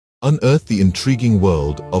Unearth the intriguing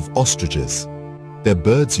world of ostriches. They're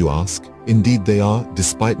birds, you ask? Indeed they are,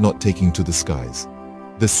 despite not taking to the skies.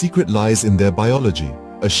 The secret lies in their biology,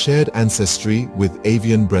 a shared ancestry with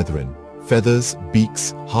avian brethren. Feathers,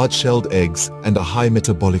 beaks, hard-shelled eggs, and a high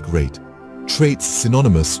metabolic rate. Traits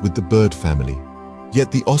synonymous with the bird family.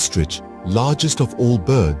 Yet the ostrich, largest of all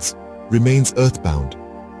birds, remains earthbound.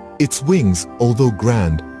 Its wings, although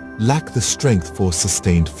grand, lack the strength for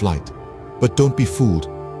sustained flight. But don't be fooled.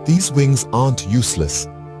 These wings aren't useless.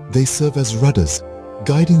 They serve as rudders,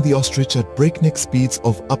 guiding the ostrich at breakneck speeds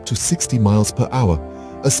of up to 60 miles per hour,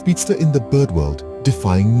 a speedster in the bird world,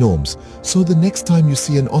 defying norms. So the next time you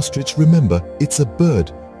see an ostrich, remember, it's a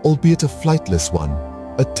bird, albeit a flightless one,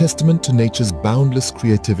 a testament to nature's boundless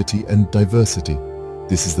creativity and diversity.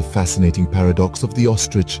 This is the fascinating paradox of the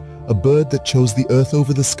ostrich, a bird that chose the earth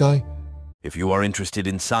over the sky. If you are interested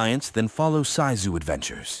in science, then follow Sci Zoo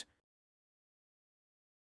Adventures.